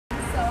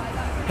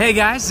Hey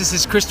guys, this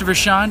is Christopher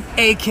Sean,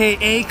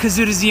 aka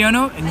Kazuda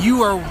Ziono, and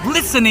you are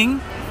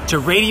listening to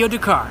Radio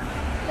Dakar.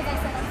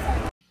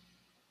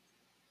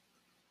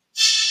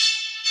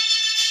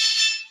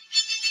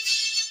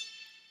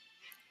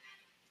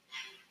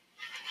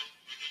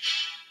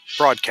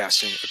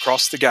 Broadcasting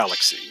across the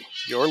galaxy,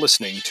 you're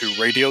listening to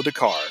Radio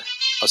Dakar,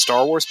 a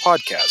Star Wars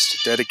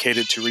podcast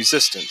dedicated to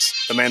Resistance,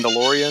 The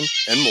Mandalorian,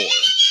 and more.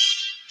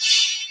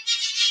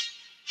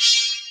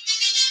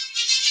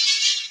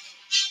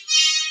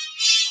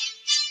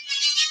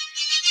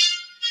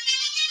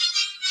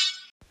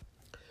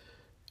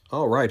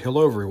 All right,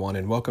 hello everyone,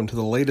 and welcome to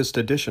the latest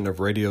edition of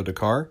Radio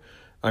Dakar.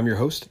 I'm your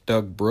host,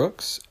 Doug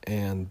Brooks,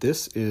 and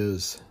this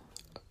is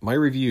my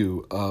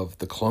review of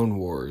The Clone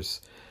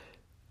Wars,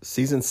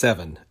 Season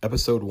 7,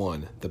 Episode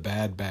 1, The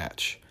Bad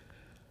Batch.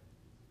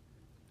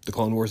 The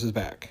Clone Wars is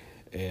back,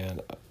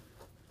 and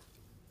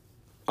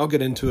I'll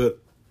get into it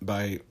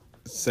by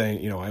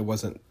saying, I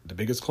wasn't the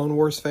biggest Clone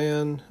Wars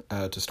fan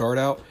to start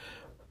out,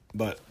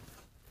 but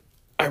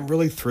I'm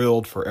really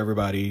thrilled for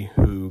everybody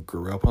who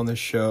grew up on this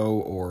show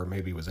or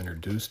maybe was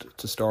introduced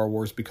to Star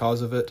Wars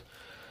because of it.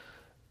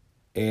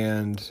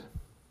 And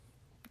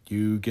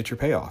you get your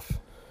payoff.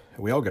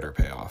 We all get our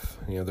payoff.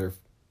 They're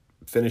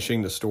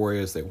finishing the story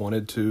as they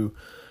wanted to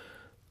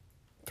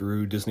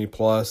through Disney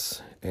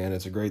Plus, and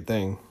it's a great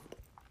thing.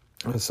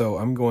 So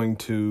I'm going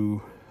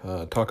to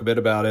talk a bit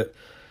about it.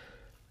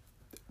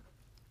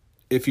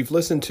 If you've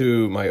listened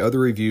to my other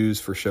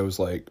reviews for shows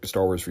like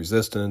Star Wars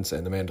Resistance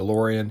and The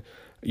Mandalorian,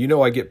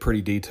 I get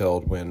pretty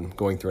detailed when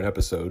going through an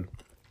episode.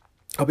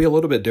 I'll be a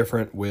little bit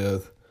different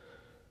with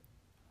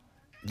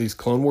these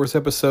Clone Wars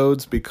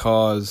episodes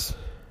because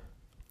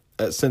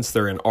since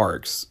they're in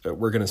arcs,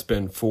 we're going to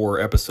spend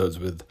 4 episodes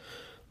with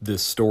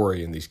this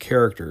story and these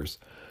characters.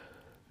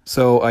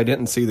 So I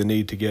didn't see the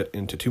need to get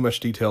into too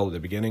much detail at the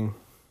beginning.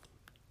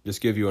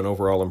 Just give you an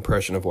overall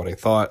impression of what I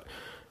thought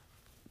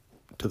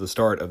to the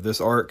start of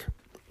this arc.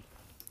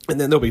 And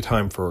then there'll be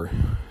time for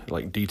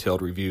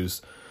detailed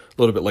reviews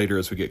a little bit later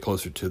as we get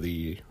closer to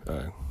the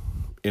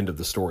end of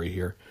the story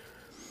here.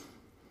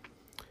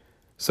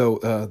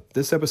 So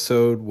this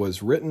episode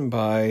was written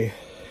by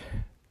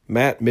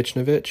Matt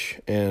Michnovetz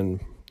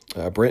and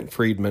Brent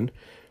Friedman,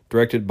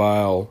 directed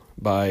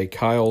by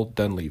Kyle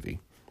Dunleavy.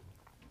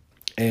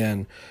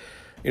 And,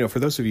 for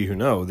those of you who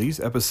know,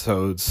 these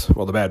episodes,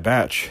 The Bad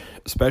Batch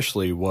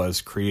especially, was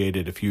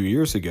created a few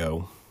years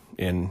ago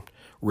and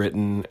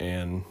written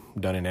and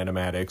done in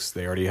animatics.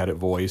 They already had it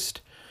voiced.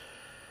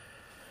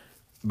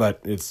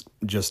 But it's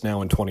just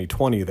now in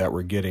 2020 that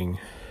we're getting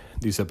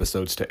these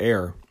episodes to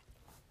air.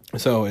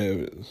 So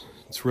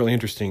it's really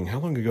interesting. How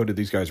long ago did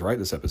these guys write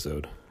this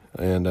episode?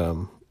 And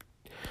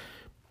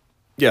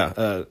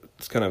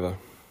it's kind of a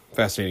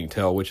fascinating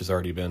tale, which has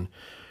already been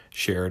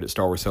shared at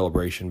Star Wars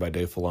Celebration by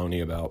Dave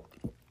Filoni about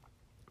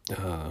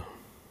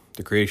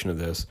the creation of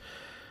this.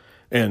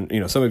 And,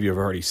 some of you have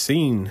already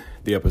seen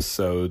the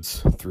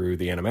episodes through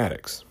the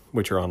animatics,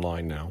 which are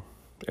online now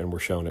and were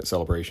shown at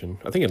Celebration,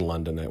 I think in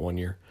London that one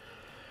year.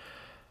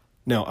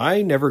 Now,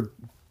 I never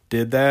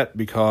did that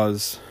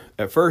because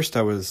at first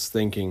I was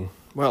thinking,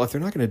 if they're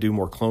not going to do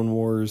more Clone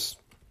Wars,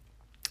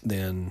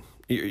 then,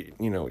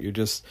 you're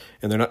just,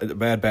 and the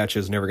Bad Batch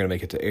is never going to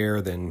make it to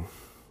air, then,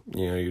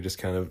 you're just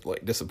kind of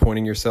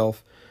disappointing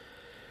yourself.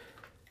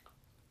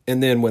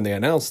 And then when they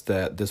announced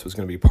that this was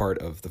going to be part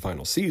of the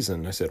final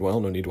season, I said, no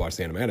need to watch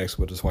the animatics,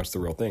 we'll just watch the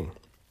real thing.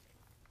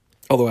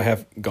 Although I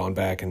have gone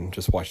back and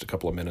just watched a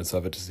couple of minutes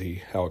of it to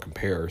see how it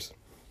compares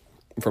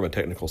from a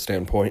technical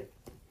standpoint.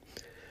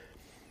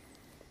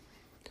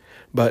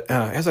 But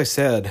as I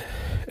said,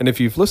 and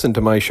if you've listened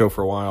to my show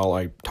for a while,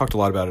 I talked a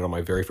lot about it on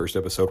my very first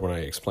episode when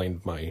I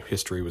explained my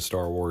history with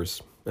Star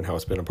Wars and how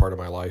it's been a part of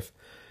my life.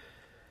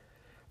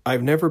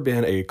 I've never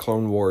been a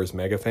Clone Wars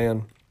mega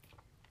fan,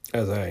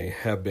 as I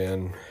have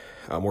been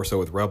more so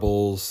with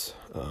Rebels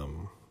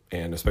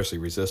and especially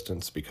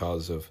Resistance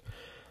because of,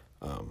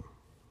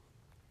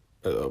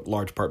 a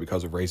large part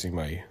because of raising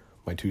my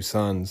 2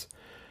 sons,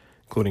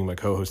 including my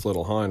co-host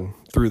Little Han,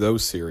 through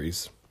those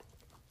series.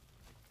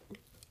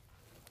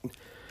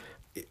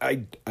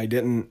 I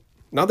didn't,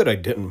 not that I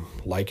didn't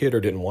like it or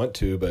didn't want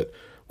to, but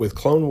with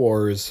Clone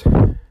Wars,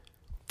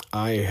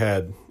 I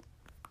had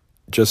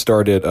just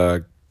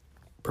started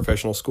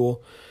professional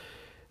school,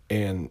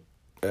 and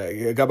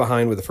I got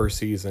behind with the first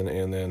season,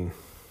 and then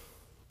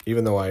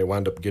even though I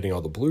wound up getting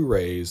all the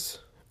Blu-rays,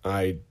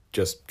 I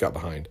just got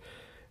behind.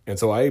 And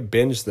so I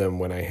binged them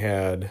when I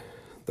had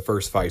the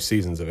first 5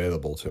 seasons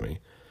available to me.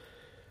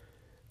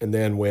 And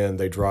then when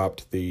they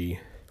dropped the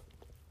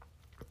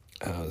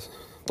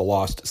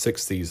Lost 6th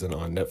season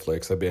on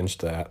Netflix, I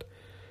binged that.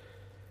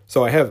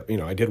 So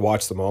I did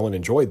watch them all and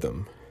enjoyed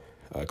them.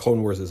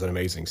 Clone Wars is an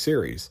amazing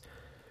series,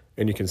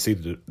 and you can see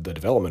the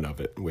development of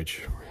it,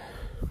 which,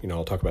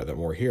 I'll talk about that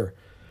more here.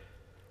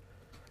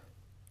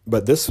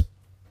 But this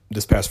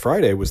past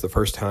Friday was the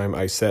first time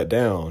I sat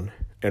down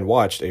and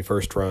watched a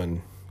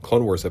first-run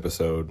Clone Wars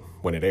episode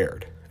when it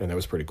aired, and that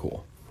was pretty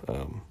cool.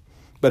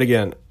 But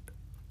again,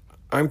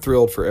 I'm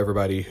thrilled for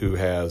everybody who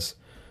has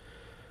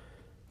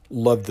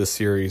loved this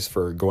series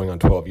for going on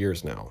 12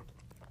 years now.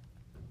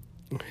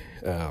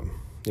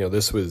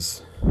 This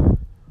was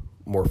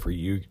more for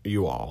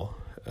you all,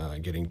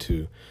 getting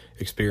to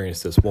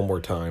experience this one more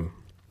time.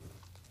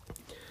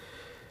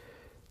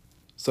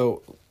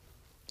 So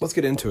let's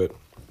get into it.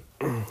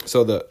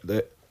 So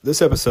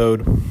this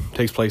episode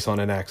takes place on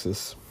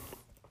Anaxes,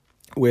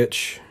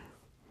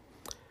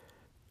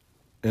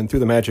 and through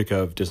the magic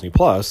of Disney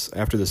Plus,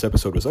 after this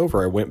episode was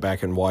over, I went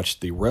back and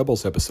watched the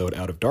Rebels episode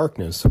Out of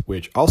Darkness,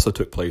 which also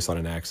took place on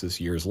Anaxes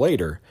years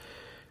later.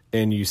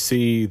 And you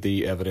see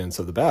the evidence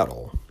of the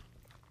battle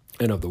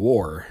and of the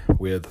war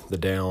with the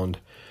downed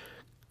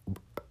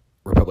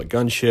Republic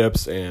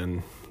gunships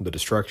and the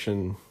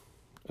destruction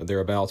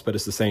thereabouts. But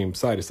it's the same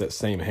site. It's that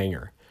same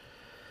hangar.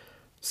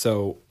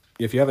 So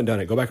if you haven't done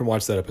it, go back and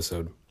watch that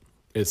episode.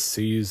 It's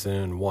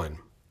season 1.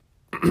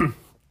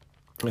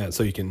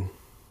 So you can,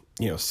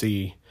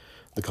 see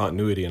the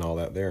continuity and all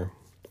that there.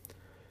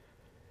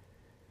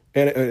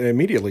 And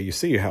immediately you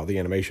see how the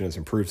animation has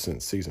improved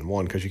since season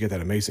 1, because you get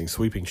that amazing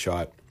sweeping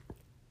shot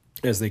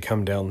as they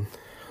come down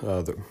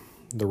the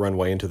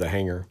runway into the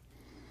hangar.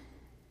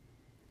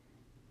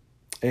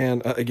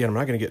 And again, I'm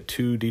not going to get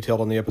too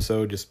detailed on the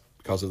episode just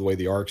because of the way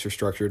the arcs are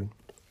structured.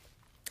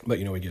 But,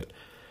 we get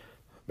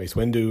Mace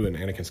Windu and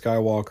Anakin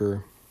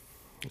Skywalker.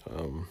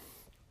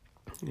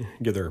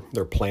 Get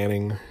their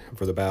planning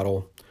for the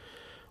battle.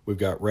 We've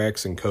got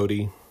Rex and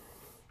Cody.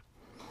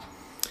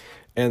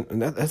 And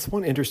that's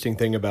one interesting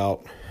thing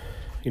about,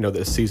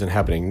 this season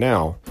happening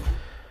now.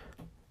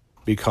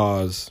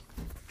 Because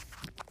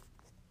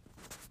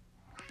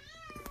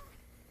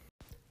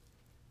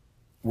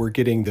we're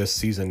getting this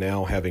season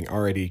now having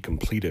already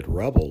completed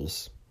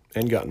Rebels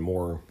and gotten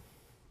more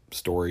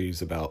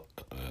stories about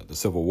the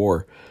Civil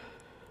War.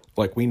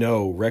 Like, we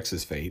know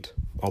Rex's fate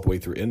all the way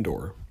through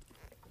Endor.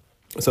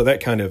 So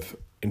that kind of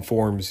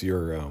informs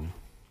your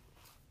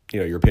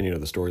opinion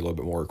of the story a little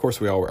bit more. Of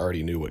course, we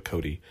already knew what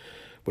Cody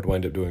would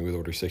wind up doing with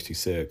Order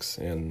 66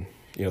 and,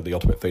 the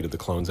ultimate fate of the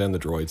clones and the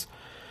droids.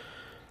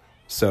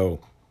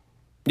 So,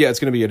 yeah, it's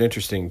going to be an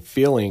interesting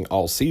feeling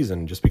all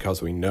season just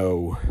because we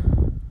know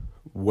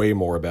way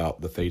more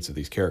about the fates of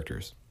these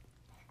characters.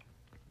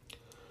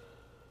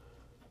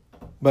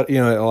 But,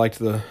 I liked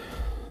the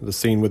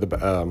scene with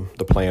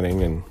the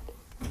planning, and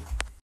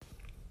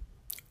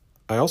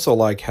I also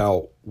like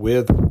how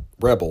with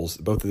Rebels,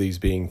 both of these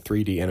being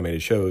 3D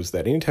animated shows,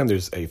 that anytime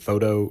there's a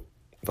photo,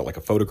 like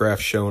a photograph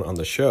shown on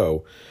the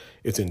show,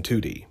 it's in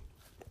 2D.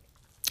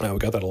 We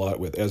got that a lot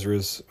with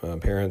Ezra's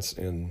parents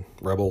in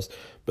Rebels,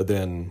 but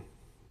then,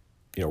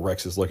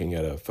 Rex is looking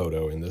at a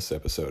photo in this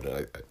episode,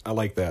 and I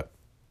like that,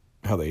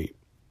 how they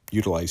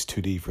utilize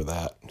 2D for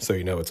that, so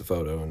it's a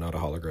photo and not a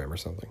hologram or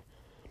something.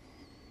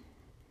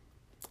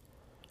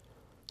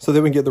 So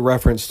then we get the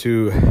reference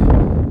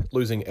to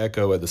losing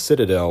Echo at the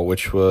Citadel,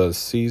 which was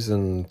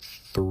season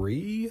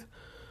 3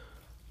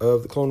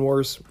 of the Clone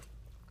Wars.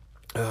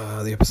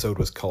 The episode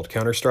was called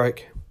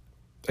Counter-Strike.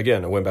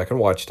 Again, I went back and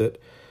watched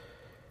it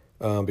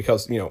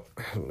because,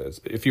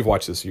 if you've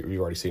watched this, you've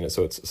already seen it,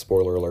 so it's a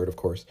spoiler alert, of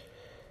course.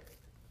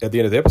 At the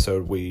end of the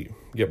episode, we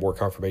get more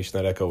confirmation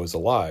that Echo is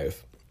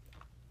alive.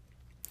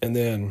 And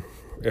then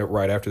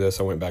right after this,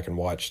 I went back and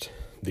watched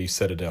the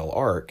Citadel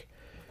arc.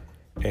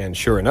 And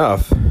sure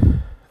enough,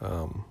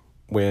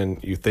 when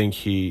you think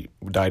he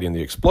died in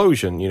the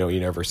explosion, you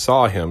never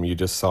saw him. You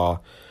just saw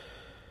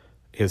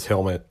his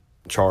helmet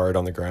charred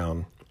on the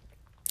ground.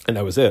 And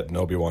that was it. And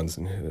Obi-Wan's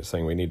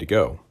saying we need to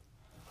go.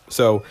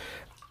 So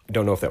I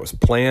don't know if that was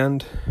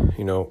planned,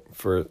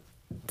 for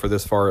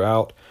this far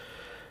out.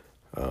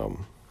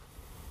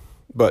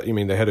 But,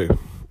 they had to...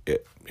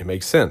 It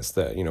makes sense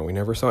that, we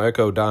never saw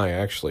Echo die,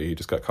 actually. He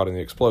just got caught in the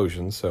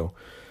explosion, so...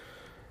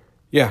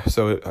 Yeah,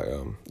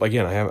 so,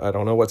 again, I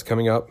don't know what's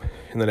coming up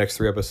in the next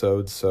 3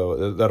 episodes,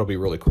 so that'll be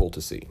really cool to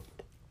see.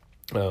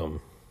 How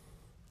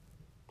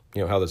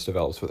this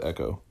develops with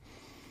Echo.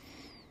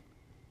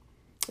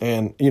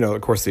 And,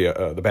 of course,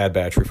 the Bad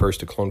Batch refers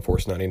to Clone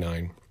Force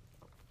 99,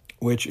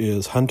 which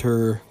is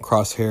Hunter,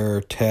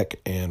 Crosshair, Tech,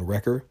 and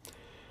Wrecker.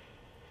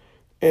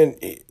 And,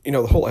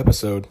 the whole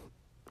episode...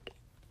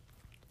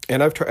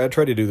 And I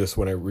tried to do this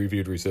when I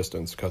reviewed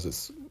Resistance, because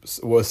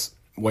it was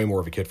way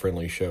more of a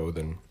kid-friendly show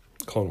than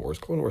Clone Wars.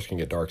 Clone Wars can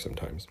get dark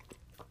sometimes.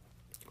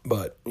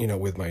 But,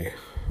 with my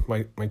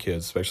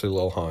kids, especially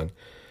Lil Han,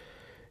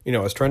 I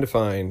was trying to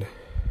find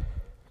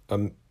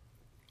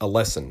a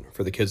lesson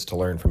for the kids to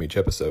learn from each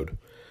episode.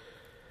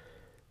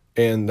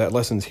 And that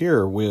lesson's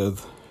here and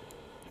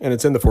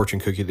it's in the fortune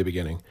cookie at the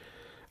beginning,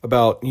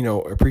 about,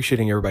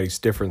 appreciating everybody's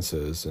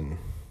differences and,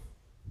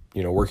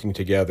 working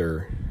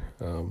together.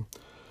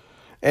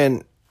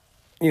 And,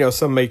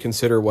 some may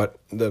consider what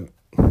the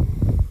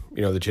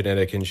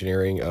genetic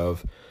engineering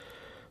of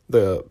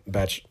the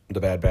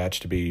Bad Batch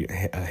to be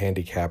a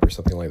handicap or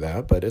something like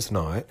that, but it's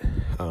not.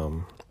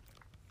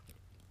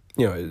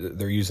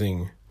 They're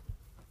using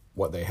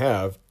what they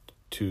have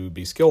to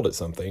be skilled at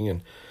something,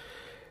 and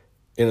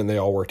they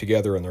all work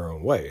together in their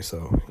own way.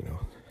 So,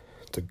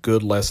 it's a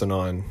good lesson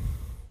on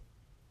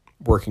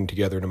working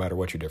together no matter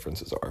what your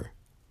differences are.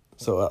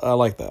 So I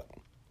like that.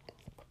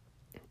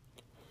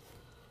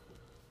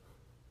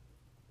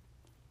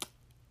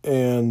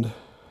 And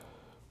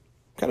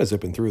kind of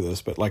zipping through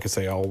this, but like I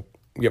say, I'll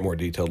get more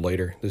detailed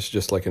later. This is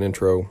just like an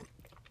intro.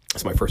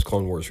 It's my first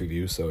Clone Wars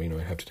review, so, I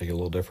have to take it a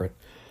little different.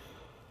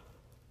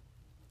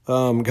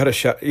 Got a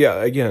shot.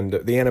 Yeah, again,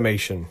 the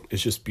animation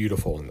is just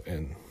beautiful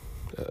and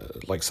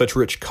like such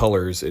rich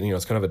colors. And,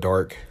 it's kind of a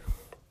dark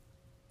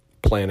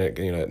planet,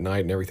 at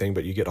night and everything,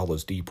 but you get all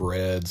those deep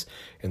reds,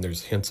 and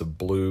there's hints of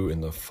blue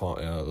in the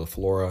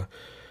flora.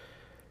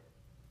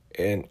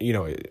 And,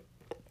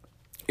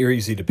 you're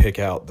easy to pick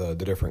out the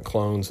different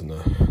clones and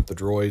the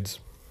droids.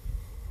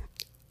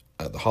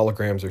 The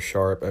holograms are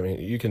sharp. I mean,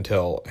 you can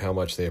tell how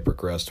much they have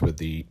progressed with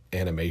the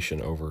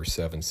animation over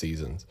 7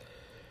 seasons.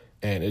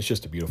 And it's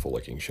just a beautiful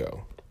looking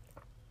show.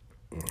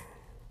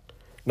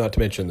 Not to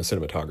mention the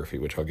cinematography,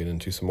 which I'll get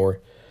into some more.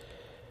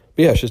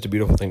 But yeah, it's just a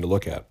beautiful thing to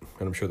look at.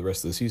 And I'm sure the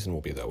rest of the season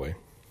will be that way.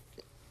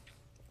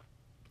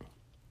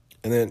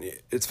 And then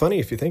it's funny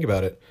if you think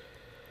about it.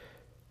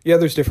 Yeah,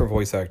 there's different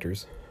voice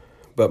actors.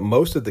 But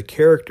most of the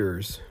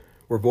characters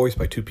were voiced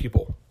by 2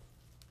 people.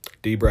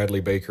 D.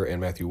 Bradley Baker and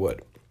Matthew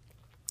Wood.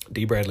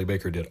 D. Bradley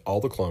Baker did all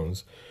the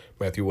clones.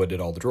 Matthew Wood did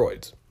all the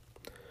droids.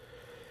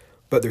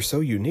 But they're so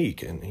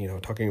unique, and,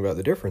 talking about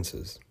the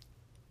differences,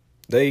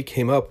 they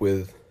came up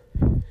with,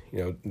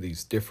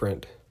 these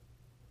different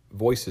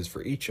voices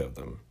for each of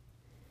them.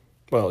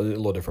 Well, a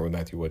little different with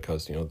Matthew Wood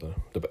because,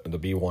 the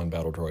B-1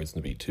 battle droids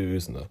and the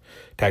B-2s and the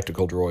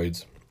tactical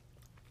droids.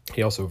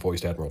 He also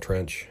voiced Admiral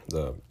Trench,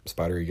 the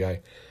spidery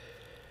guy.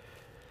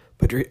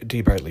 But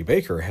D. Bradley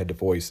Baker had to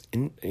voice,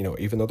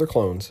 even though they're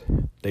clones,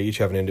 they each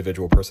have an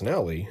individual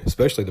personality,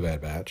 especially the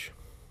Bad Batch,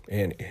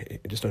 and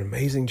just an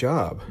amazing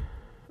job.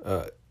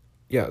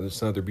 Yeah,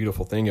 that's another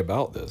beautiful thing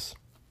about this.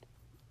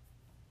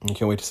 I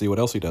can't wait to see what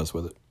else he does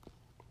with it.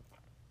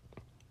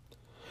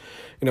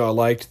 I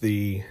liked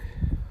the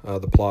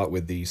plot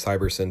with the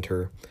Cyber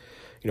Center,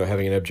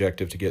 having an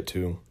objective to get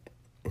to,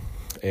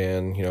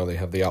 and they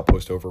have the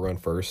outpost overrun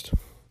first.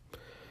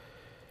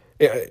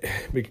 Yeah,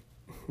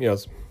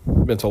 it's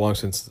been so long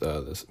since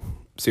this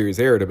series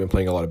aired. I've been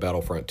playing a lot of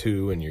Battlefront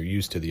 2, and you're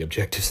used to the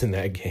objectives in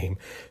that game,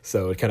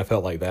 so it kind of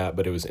felt like that,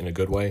 but it was in a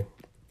good way.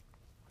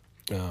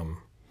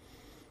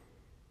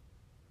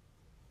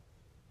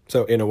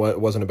 So, it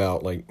wasn't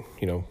about,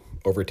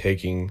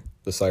 overtaking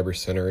the Cyber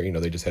Center.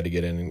 They just had to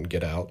get in and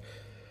get out.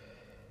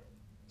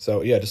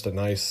 So, yeah, just a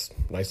nice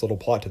little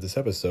plot to this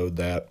episode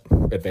that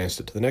advanced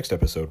it to the next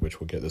episode, which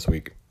we'll get this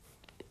week.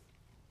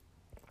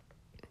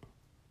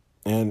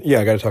 And, yeah,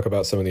 I got to talk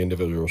about some of the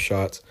individual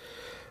shots.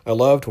 I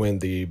loved when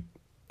the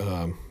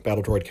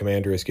Battle Droid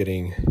Commander is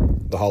getting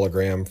the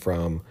hologram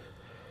from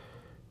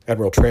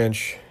Admiral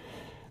Trench,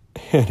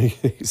 and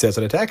he says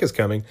an attack is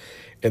coming,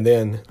 and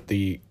then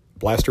the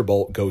blaster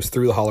bolt goes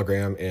through the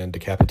hologram and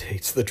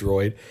decapitates the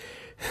droid.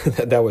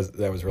 that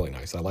was really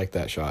nice. I like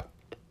that shot.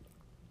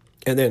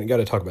 And then you got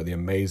to talk about the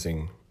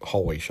amazing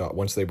hallway shot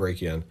once they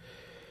break in,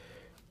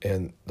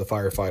 and the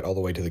firefight all the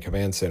way to the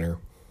command center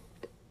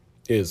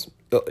is,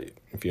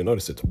 if you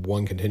notice, it's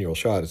one continual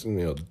shot. It's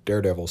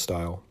Daredevil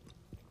style,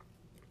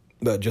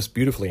 but just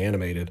beautifully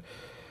animated.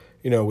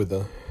 With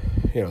the,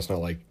 it's not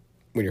like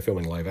when you're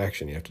filming live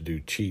action you have to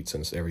do cheats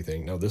and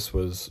everything. No, this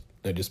was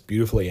just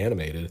beautifully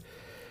animated,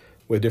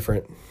 with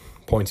different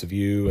points of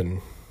view,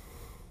 and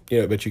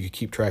but you could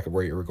keep track of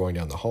where you were going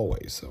down the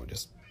hallways. So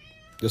just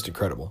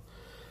incredible.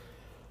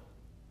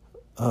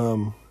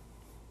 Yeah,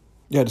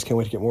 I just can't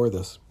wait to get more of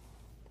this.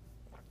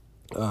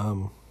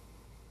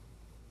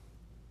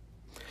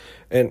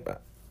 And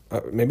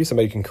maybe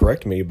somebody can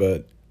correct me,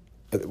 but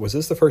was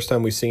this the first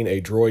time we've seen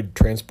a droid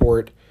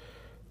transport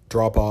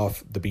drop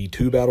off the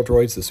B-2 battle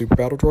droids, the super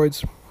battle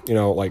droids?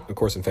 Of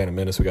course, in Phantom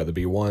Menace we got the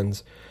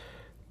B-1s.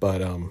 But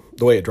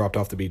the way it dropped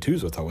off the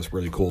B-2s I thought was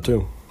really cool,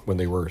 too, when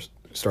they were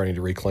starting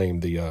to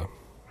reclaim the...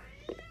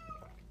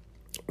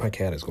 My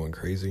cat is going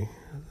crazy.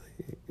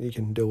 You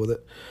can deal with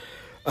it.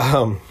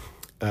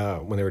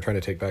 When they were trying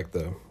to take back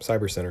the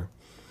Cyber Center.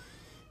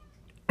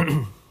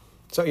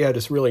 So, yeah,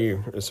 just really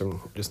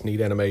some just neat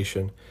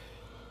animation.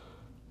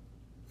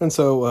 And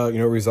so, it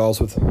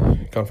resolves with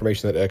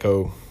confirmation that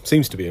Echo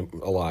seems to be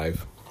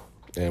alive,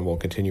 and we'll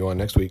continue on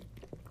next week.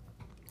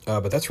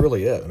 But that's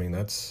really it. I mean,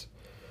 that's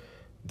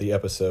the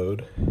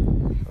episode.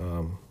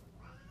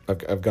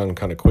 I've gone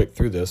kind of quick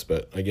through this,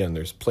 but again,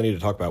 there's plenty to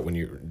talk about when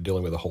you're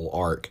dealing with a whole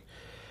arc.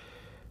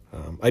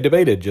 I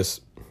debated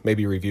just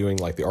maybe reviewing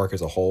the arc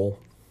as a whole,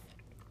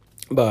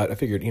 but I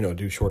figured,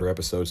 do shorter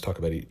episodes, talk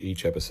about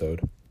each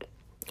episode.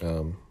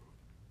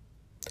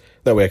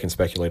 That way I can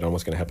speculate on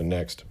what's going to happen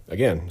next.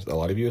 Again, a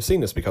lot of you have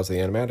seen this because of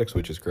the animatics,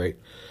 which is great.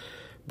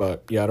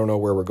 But yeah, I don't know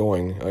where we're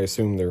going. I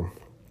assume they're,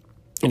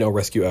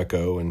 rescue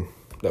Echo, and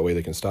that way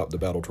they can stop the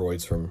battle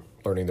droids from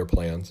learning their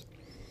plans.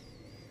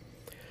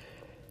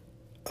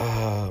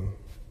 But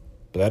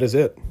that is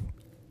it.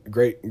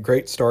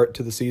 Great start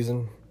to the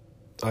season.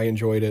 I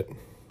enjoyed it.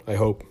 I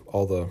hope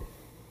all the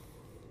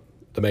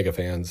mega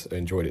fans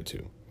enjoyed it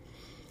too.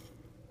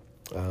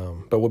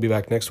 But we'll be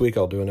back next week.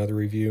 I'll do another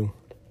review.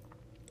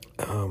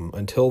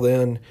 Until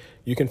then,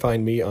 you can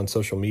find me on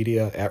social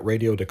media at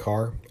Radio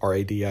Dakar,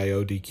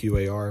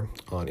 RADIODQAR,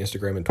 on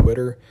Instagram and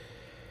Twitter.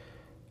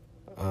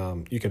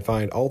 You can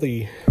find all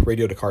the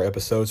Radio Dakar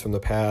episodes from the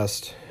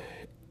past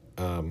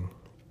on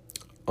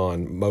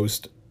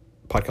most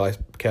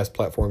podcast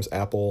platforms: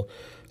 Apple,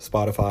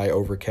 Spotify,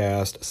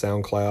 Overcast,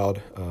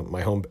 SoundCloud.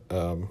 My home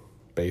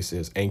base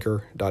is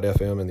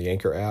Anchor.fm and the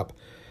Anchor app.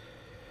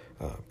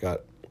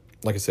 Got,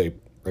 like I say,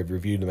 I've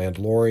reviewed The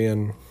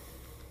Mandalorian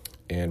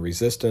and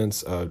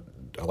Resistance. I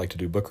like to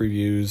do book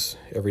reviews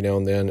every now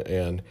and then,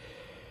 and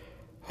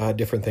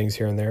different things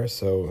here and there.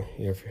 So,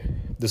 if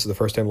this is the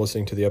first time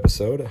listening to the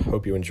episode, I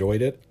hope you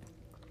enjoyed it,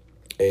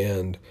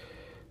 and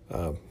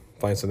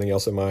find something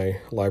else in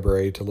my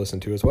library to listen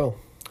to as well.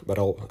 But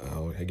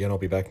I'll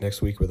be back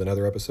next week with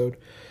another episode.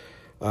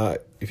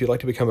 If you'd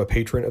like to become a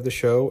patron of the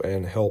show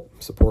and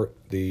help support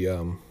the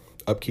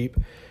upkeep,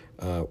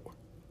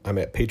 I'm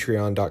at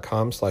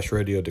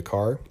patreon.com/Radio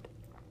Dakar.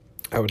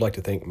 I would like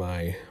to thank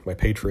my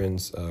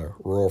patrons,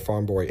 Rural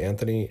Farm Boy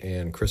Anthony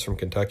and Chris from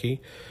Kentucky.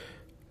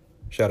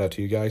 Shout out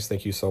to you guys.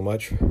 Thank you so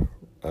much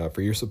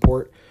for your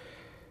support.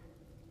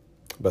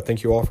 But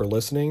thank you all for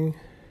listening.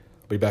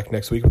 I'll be back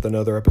next week with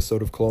another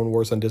episode of Clone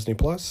Wars on Disney+.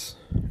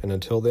 And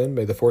until then,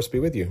 may the Force be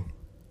with you.